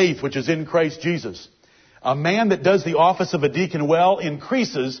in the faith which is in Christ Jesus. A man that does the office of a deacon well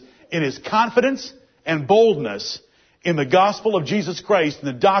increases in his confidence and boldness in the gospel of Jesus Christ and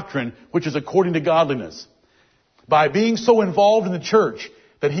the doctrine which is according to godliness. By being so involved in the church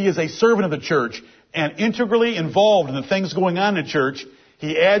that he is a servant of the church and integrally involved in the things going on in the church,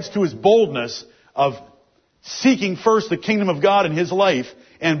 he adds to his boldness of seeking first the kingdom of God in his life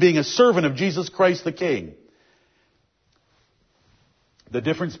and being a servant of Jesus Christ the King. The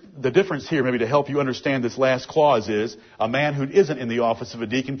difference here, maybe to help you understand this last clause, is a man who isn't in the office of a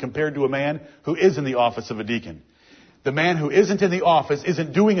deacon compared to a man who is in the office of a deacon. The man who isn't in the office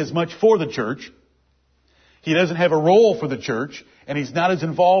isn't doing as much for the church. He doesn't have a role for the church, and he's not as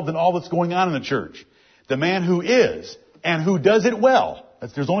involved in all that's going on in the church. The man who is, and who does it well,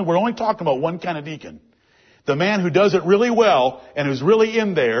 we're only talking about one kind of deacon. The man who does it really well, and who's really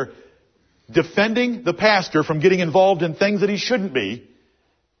in there, defending the pastor from getting involved in things that he shouldn't be,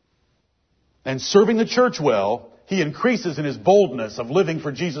 and serving the church well, he increases in his boldness of living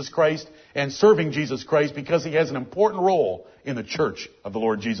for Jesus Christ and serving Jesus Christ because he has an important role in the church of the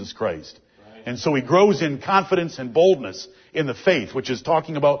Lord Jesus Christ. And so he grows in confidence and boldness in the faith, which is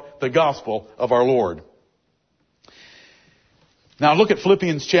talking about the gospel of our Lord. Now look at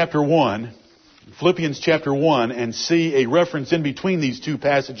Philippians chapter 1. Philippians chapter 1 and see a reference in between these two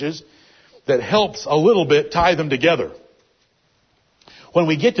passages that helps a little bit tie them together. When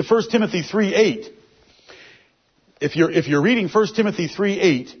we get to 1 Timothy 3:8, if you're reading 1 Timothy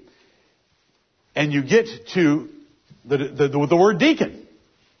 3:8 and you get to the word deacon,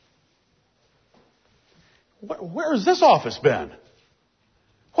 where has this office been?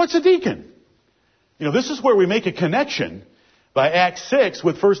 What's a deacon? This is where we make a connection by Acts 6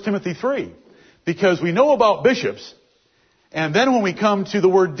 with 1 Timothy 3. Because we know about bishops, and then when we come to the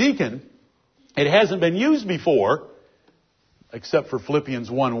word deacon, it hasn't been used before, except for Philippians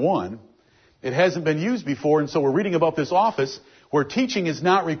 1:1. It hasn't been used before, and so we're reading about this office where teaching is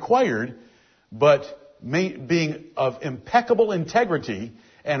not required, but being of impeccable integrity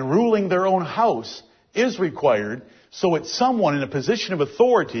and ruling their own house is required. So it's someone in a position of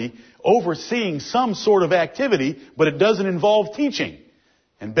authority overseeing some sort of activity, but it doesn't involve teaching.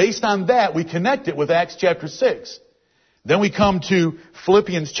 And based on that, we connect it with Acts chapter 6. Then we come to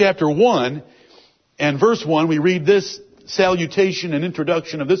Philippians chapter 1, and verse 1, we read this salutation and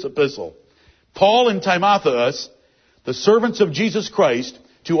introduction of this epistle. Paul and Timotheus, the servants of Jesus Christ,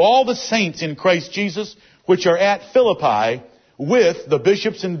 to all the saints in Christ Jesus, which are at Philippi, with the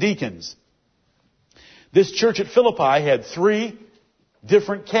bishops and deacons. This church at Philippi had 3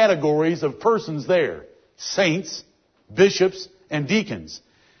 different categories of persons there. Saints, bishops, and deacons.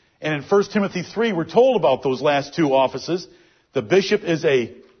 And in 1 Timothy 3, we're told about those last 2 offices. The bishop is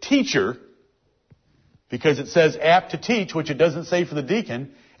a teacher, because it says apt to teach, which it doesn't say for the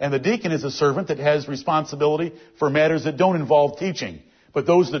deacon. And the deacon is a servant that has responsibility for matters that don't involve teaching. But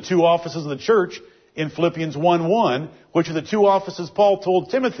those are the 2 offices of the church in Philippians 1:1, which are the 2 offices Paul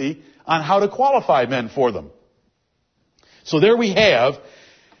told Timothy on how to qualify men for them. So there we have.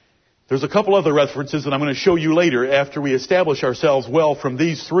 There's a couple other references that I'm going to show you later after we establish ourselves well from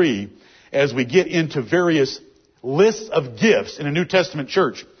these 3 as we get into various lists of gifts in a New Testament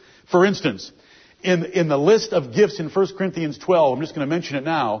church. For instance, in the list of gifts in 1 Corinthians 12, I'm just going to mention it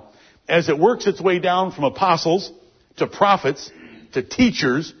now, as it works its way down from apostles to prophets to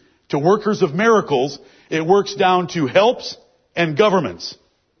teachers to workers of miracles, it works down to helps and governments.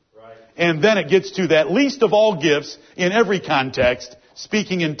 Right. And then it gets to that least of all gifts in every context,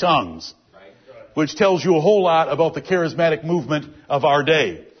 speaking in tongues. Right. which tells you a whole lot about the charismatic movement of our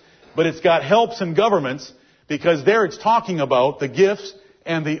day. But it's got helps and governments, because there it's talking about the gifts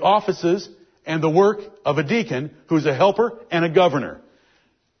and the offices and the work of a deacon who's a helper and a governor.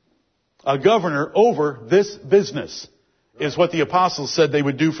 A governor over this business is what the apostles said they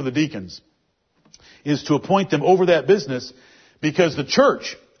would do for the deacons, is to appoint them over that business, because the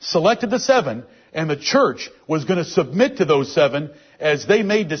church selected the 7, and the church was going to submit to those 7 as they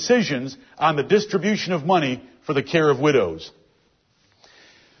made decisions on the distribution of money for the care of widows.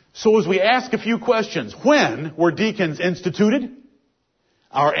 So as we ask a few questions, when were deacons instituted?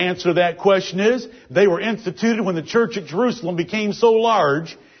 Our answer to that question is, they were instituted when the church at Jerusalem became so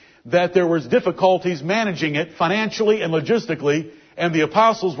large that there was difficulties managing it financially and logistically, and the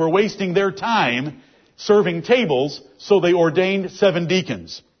apostles were wasting their time serving tables, so they ordained 7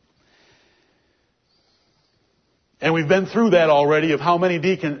 deacons. And we've been through that already, of how many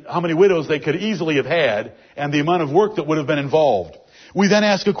widows they could easily have had, and the amount of work that would have been involved. We then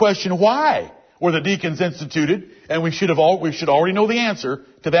ask a question, why were the deacons instituted? And we should already know the answer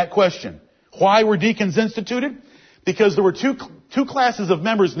to that question. Why were deacons instituted? Because there were two classes of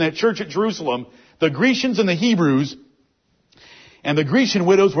members in that church at Jerusalem, the Grecians and the Hebrews, and the Grecian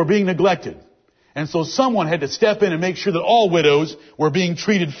widows were being neglected. And so someone had to step in and make sure that all widows were being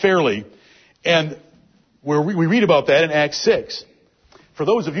treated fairly. And we read about that in Acts 6. For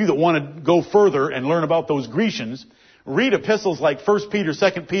those of you that want to go further and learn about those Grecians, read epistles like 1 Peter,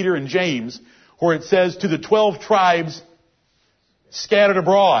 2 Peter, and James, where it says, to the 12 tribes scattered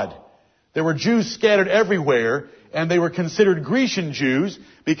abroad. There were Jews scattered everywhere, and they were considered Grecian Jews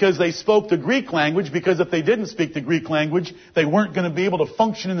because they spoke the Greek language, because if they didn't speak the Greek language, they weren't going to be able to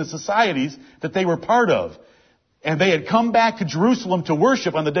function in the societies that they were part of. And they had come back to Jerusalem to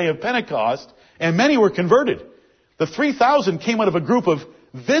worship on the day of Pentecost, and many were converted. The 3,000 came out of a group of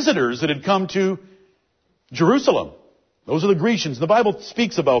visitors that had come to Jerusalem. Those are the Grecians. The Bible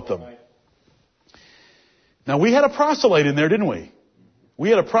speaks about them. Now, we had a proselyte in there, didn't we? We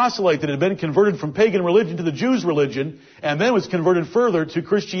had a proselyte that had been converted from pagan religion to the Jews' religion, and then was converted further to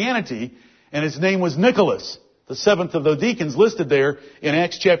Christianity, and his name was Nicholas, the 7th of the deacons listed there in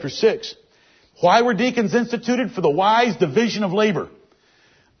Acts chapter 6. Why were deacons instituted? For the wise division of labor.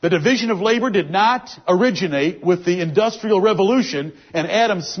 The division of labor did not originate with the Industrial Revolution and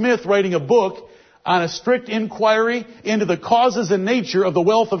Adam Smith writing a book on a strict inquiry into the causes and nature of the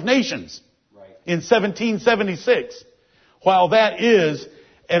wealth of nations in 1776. While that is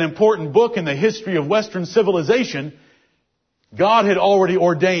an important book in the history of Western civilization, God had already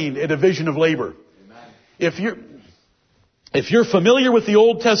ordained a division of labor. Amen. If you're familiar with the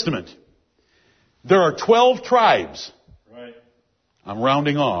Old Testament, there are 12 tribes. Right. I'm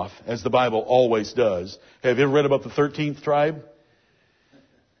rounding off, as the Bible always does. Have you ever read about the 13th tribe?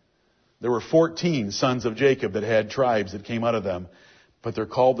 There were 14 sons of Jacob that had tribes that came out of them, but they're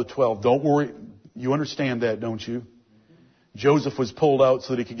called the 12. Don't worry. You understand that, don't you? Joseph was pulled out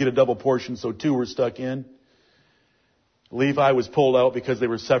so that he could get a double portion, so 2 were stuck in. Levi was pulled out because they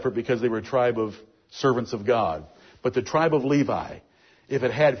were separate, because they were a tribe of servants of God. But the tribe of Levi, if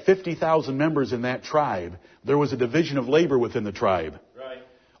it had 50,000 members in that tribe, there was a division of labor within the tribe. Right.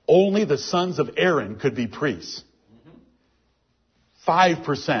 Only the sons of Aaron could be priests.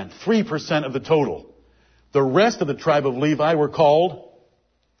 5%, 3% of the total. The rest of the tribe of Levi were called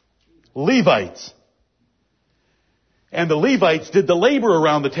Levites. And the Levites did the labor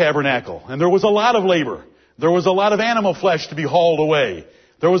around the tabernacle. And there was a lot of labor. There was a lot of animal flesh to be hauled away.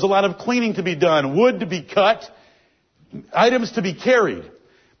 There was a lot of cleaning to be done, wood to be cut, items to be carried.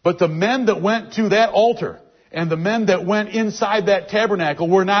 But the men that went to that altar and the men that went inside that tabernacle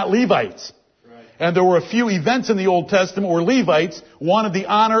were not Levites. Right. And there were a few events in the Old Testament where Levites wanted the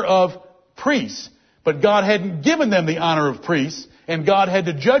honor of priests. But God hadn't given them the honor of priests, and God had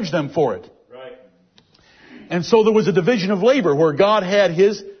to judge them for it. Right. And so there was a division of labor where God had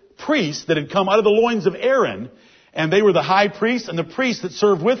His priests that had come out of the loins of Aaron, and they were the high priest and the priests that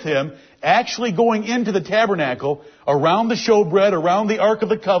served with him, actually going into the tabernacle, around the showbread, around the Ark of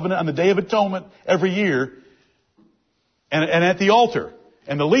the Covenant on the Day of Atonement every year, and at the altar.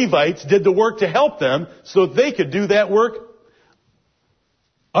 And the Levites did the work to help them so that they could do that work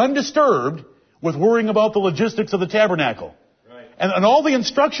undisturbed with worrying about the logistics of the tabernacle. Right. And all the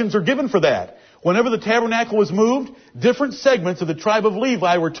instructions are given for that. Whenever the tabernacle was moved, different segments of the tribe of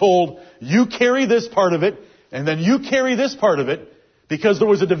Levi were told, you carry this part of it, and then you carry this part of it, because there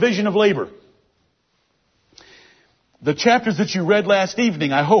was a division of labor. The chapters that you read last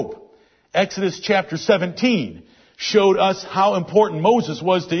evening, I hope, Exodus chapter 17, showed us how important Moses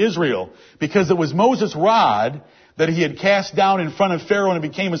was to Israel, because it was Moses' rod that he had cast down in front of Pharaoh and it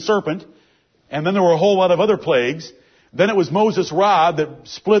became a serpent, And then there were a whole lot of other plagues. Then it was Moses' rod that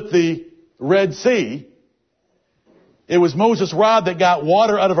split the Red Sea. It was Moses' rod that got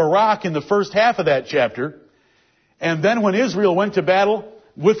water out of a rock in the first half of that chapter. And then when Israel went to battle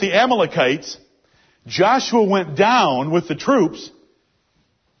with the Amalekites, Joshua went down with the troops.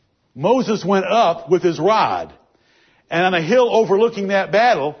 Moses went up with his rod. And on a hill overlooking that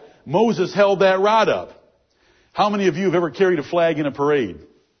battle, Moses held that rod up. How many of you have ever carried a flag in a parade?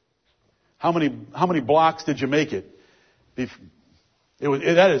 How many blocks did you make it?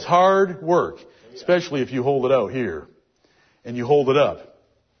 That is hard work, especially if you hold it out here and you hold it up.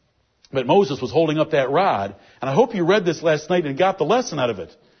 But Moses was holding up that rod, and I hope you read this last night and got the lesson out of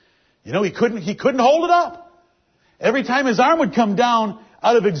it. You know, he couldn't hold it up. Every time his arm would come down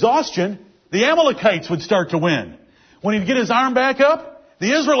out of exhaustion, the Amalekites would start to win. When he'd get his arm back up,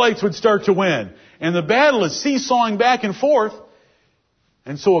 the Israelites would start to win. And the battle is seesawing back and forth.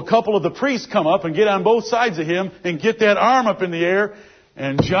 And so a couple of the priests come up and get on both sides of him and get that arm up in the air.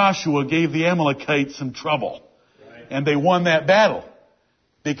 And Joshua gave the Amalekites some trouble. Right. And they won that battle.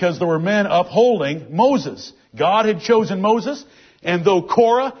 Because there were men upholding Moses. God had chosen Moses. And though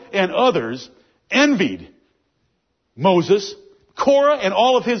Korah and others envied Moses, Korah and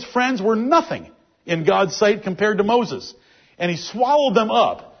all of his friends were nothing in God's sight compared to Moses. And he swallowed them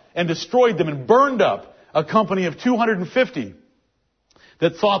up and destroyed them and burned up a company of 250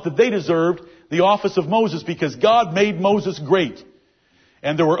 that thought that they deserved the office of Moses because God made Moses great.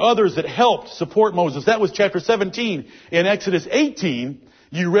 And there were others that helped support Moses. That was chapter 17. In Exodus 18,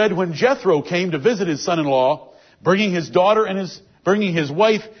 you read when Jethro came to visit his son-in-law, bringing his daughter and bringing his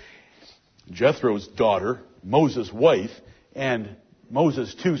wife, Jethro's daughter, Moses' wife, and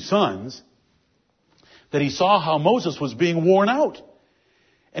Moses' two sons, that he saw how Moses was being worn out.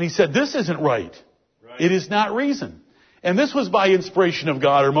 And he said, this isn't right. It is not reason. And this was by inspiration of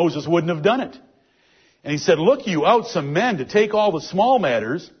God, or Moses wouldn't have done it. And he said, look you out some men to take all the small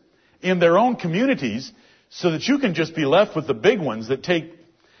matters in their own communities so that you can just be left with the big ones that take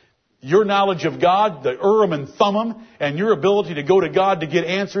your knowledge of God, the Urim and Thummim, and your ability to go to God to get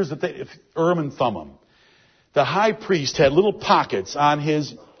answers Urim and Thummim. The high priest had little pockets on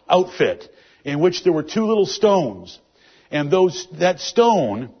his outfit in which there were two little stones. And that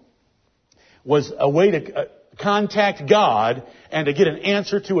stone was a way to contact God and to get an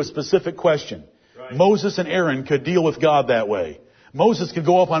answer to a specific question. Right. Moses and Aaron could deal with God that way. Moses could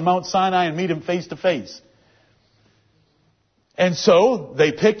go up on Mount Sinai and meet him face to face. And so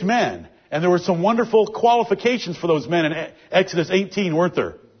they picked men. And there were some wonderful qualifications for those men in Exodus 18, weren't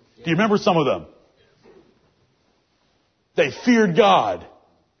there? Do you remember some of them? They feared God.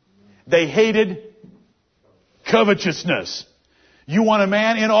 They hated covetousness. You want a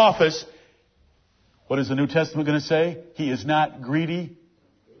man in office. What is the New Testament going to say? He is not greedy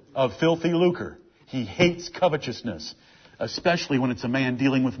of filthy lucre. He hates covetousness, especially when it's a man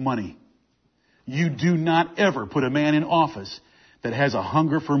dealing with money. You do not ever put a man in office that has a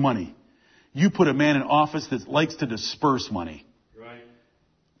hunger for money. You put a man in office that likes to disperse money. Right.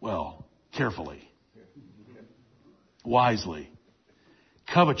 Well, carefully. Wisely.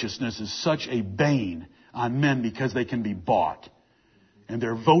 Covetousness is such a bane on men because they can be bought. And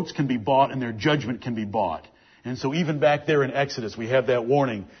their votes can be bought and their judgment can be bought. And so even back there in Exodus, we have that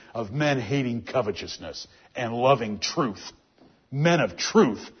warning of men hating covetousness and loving truth. Men of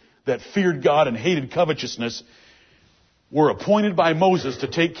truth that feared God and hated covetousness were appointed by Moses to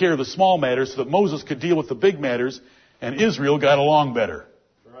take care of the small matters so that Moses could deal with the big matters and Israel got along better.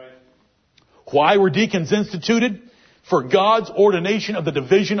 Right. Why were deacons instituted? For God's ordination of the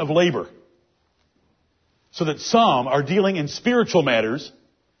division of labor. So that some are dealing in spiritual matters,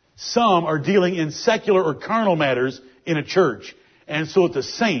 some are dealing in secular or carnal matters in a church. And so that the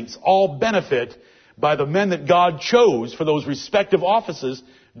saints all benefit by the men that God chose for those respective offices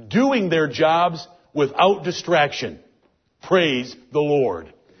doing their jobs without distraction. Praise the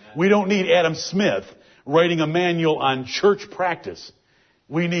Lord. We don't need Adam Smith writing a manual on church practice.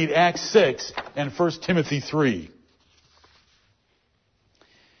 We need Acts 6 and 1 Timothy 3.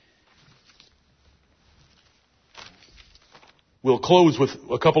 We'll close with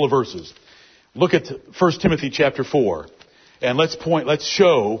a couple of verses. Look at 1 Timothy chapter 4. And let's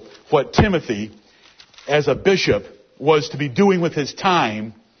show what Timothy, as a bishop, was to be doing with his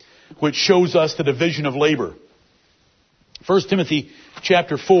time, which shows us the division of labor. 1 Timothy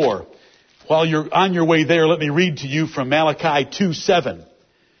chapter 4. While you're on your way there, let me read to you from Malachi 2:7.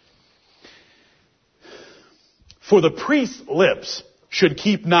 For the priest's lips should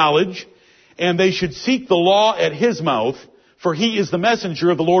keep knowledge, and they should seek the law at his mouth, for he is the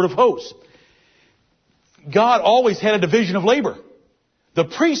messenger of the Lord of hosts. God always had a division of labor. The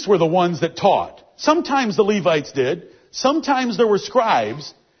priests were the ones that taught. Sometimes the Levites did. Sometimes there were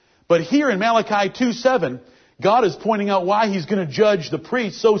scribes. But here in Malachi 2:7, God is pointing out why He's going to judge the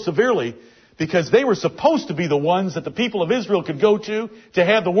priests so severely, because they were supposed to be the ones that the people of Israel could go to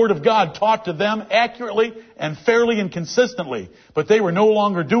have the Word of God taught to them accurately and fairly and consistently. But they were no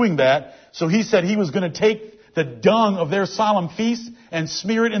longer doing that, so He said He was going to take the dung of their solemn feasts and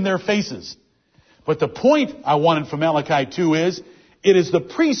smear it in their faces. But the point I wanted from Malachi 2 is, it is the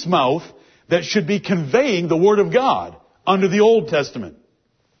priest's mouth that should be conveying the Word of God under the Old Testament.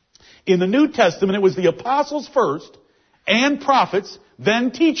 In the New Testament, it was the apostles first, and prophets,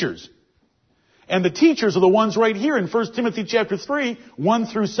 then teachers. And the teachers are the ones right here in 1 Timothy chapter 3, 1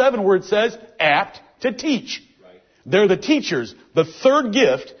 through 7, where it says, apt to teach. Right. They're the teachers, the third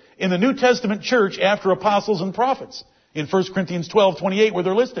gift in the New Testament church after apostles and prophets. In 1 Corinthians 12:28, where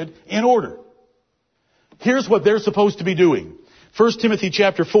they're listed in order. Here's what they're supposed to be doing. 1 Timothy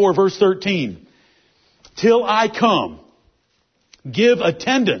chapter 4, verse 13. Till I come, give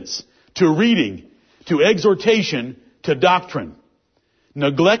attendance to reading, to exhortation, to doctrine.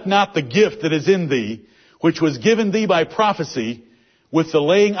 Neglect not the gift that is in thee, which was given thee by prophecy, with the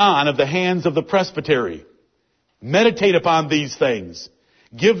laying on of the hands of the presbytery. Meditate upon these things.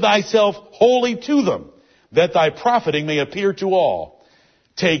 Give thyself wholly to them, that thy profiting may appear to all.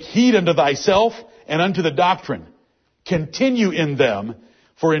 Take heed unto thyself and unto the doctrine. Continue in them,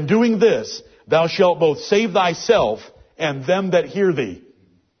 for in doing this thou shalt both save thyself and them that hear thee.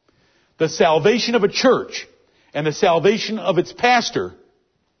 The salvation of a church and the salvation of its pastor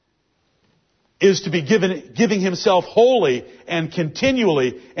is to be giving himself wholly and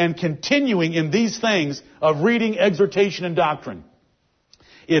continually and continuing in these things of reading, exhortation, and doctrine.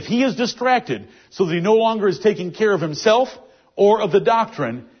 If he is distracted so that he no longer is taking care of himself or of the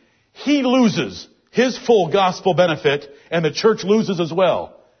doctrine, he loses his full gospel benefit and the church loses as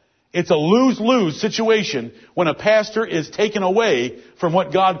well. It's a lose-lose situation when a pastor is taken away from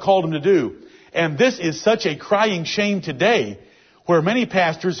what God called him to do. And this is such a crying shame today, where many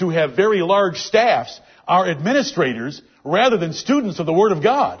pastors who have very large staffs are administrators rather than students of the Word of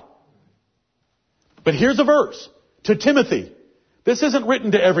God. But here's a verse to Timothy. This isn't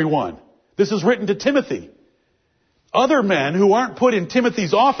written to everyone. This is written to Timothy. Other men who aren't put in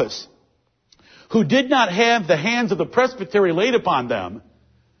Timothy's office, who did not have the hands of the presbytery laid upon them,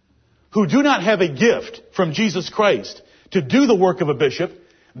 who do not have a gift from Jesus Christ to do the work of a bishop,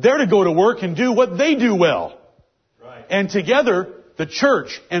 they're to go to work and do what they do well. Right. And together, the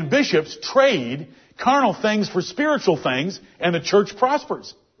church and bishops trade carnal things for spiritual things, and the church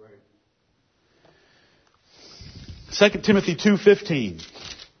prospers. Right. 2 Timothy 2:15.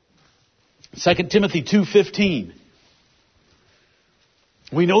 2 Timothy 2:15.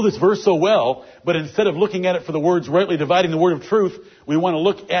 We know this verse so well, but instead of looking at it for the words rightly dividing the word of truth, we want to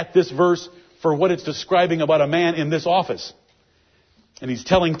look at this verse for what it's describing about a man in this office. And he's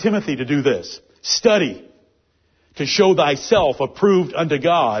telling Timothy to do this. Study to show thyself approved unto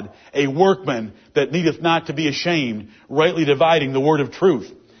God, a workman that needeth not to be ashamed, rightly dividing the word of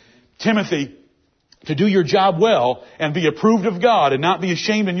truth. Timothy, to do your job well and be approved of God and not be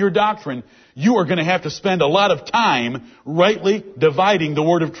ashamed in your doctrine, you are going to have to spend a lot of time rightly dividing the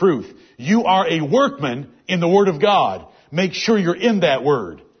word of truth. You are a workman in the word of God. Make sure you're in that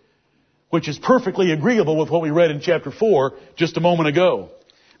word, which is perfectly agreeable with what we read in chapter 4 just a moment ago.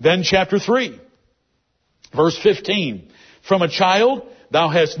 Then chapter 3, verse 15. From a child thou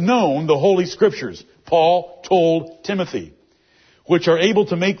hast known the holy scriptures, Paul told Timothy, which are able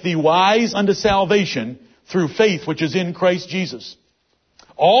to make thee wise unto salvation through faith which is in Christ Jesus.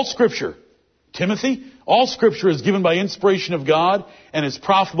 All scripture, Timothy, all scripture is given by inspiration of God and is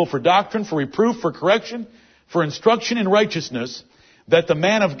profitable for doctrine, for reproof, for correction, for instruction in righteousness, that the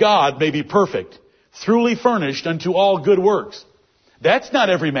man of God may be perfect, thoroughly furnished unto all good works. That's not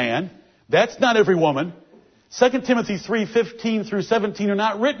every man. That's not every woman. 2 Timothy 3:15 through 17 are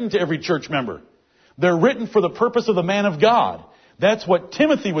not written to every church member. They're written for the purpose of the man of God. That's what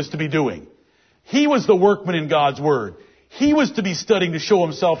Timothy was to be doing. He was the workman in God's Word. He was to be studying to show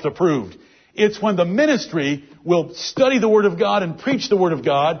himself approved. It's when the ministry will study the Word of God and preach the Word of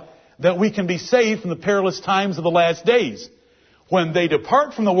God that we can be saved from the perilous times of the last days. When they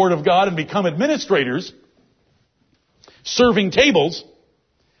depart from the Word of God and become administrators, serving tables,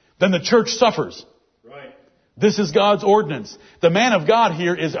 then the church suffers. Right. This is God's ordinance. The man of God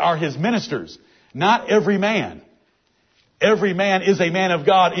here are His ministers, not every man. Every man is a man of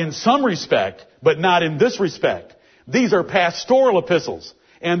God in some respect, but not in this respect. These are pastoral epistles,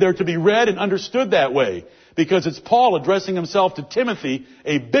 and they're to be read and understood that way, because it's Paul addressing himself to Timothy,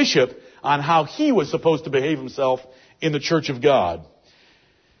 a bishop, on how he was supposed to behave himself in the church of God.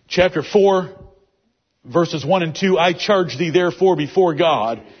 Chapter 4, verses 1 and 2, I charge thee therefore before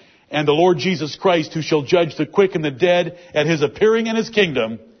God and the Lord Jesus Christ, who shall judge the quick and the dead at his appearing in his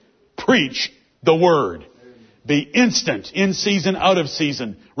kingdom, preach the word. Be instant, in season, out of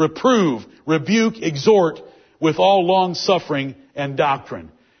season. Reprove, rebuke, exhort with all long suffering and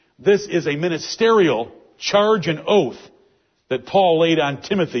doctrine. This is a ministerial charge and oath that Paul laid on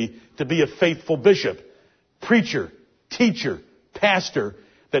Timothy to be a faithful bishop, preacher, teacher, pastor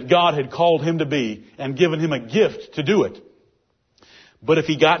that God had called him to be and given him a gift to do it. But if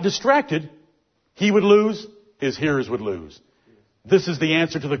he got distracted, he would lose, his hearers would lose. This is the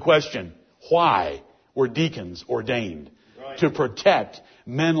answer to the question, why were deacons ordained? Right. To protect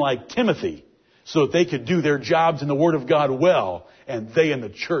men like Timothy so that they could do their jobs in the Word of God well, and they in the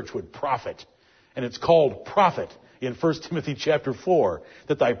church would profit. And it's called profit in 1 Timothy chapter 4,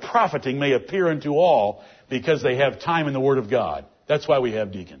 that thy profiting may appear unto all, because they have time in the Word of God. That's why we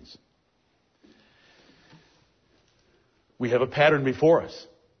have deacons. We have a pattern before us.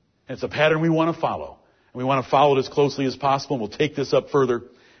 And it's a pattern we want to follow. And we want to follow it as closely as possible. And we'll take this up further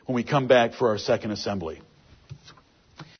when we come back for our second assembly.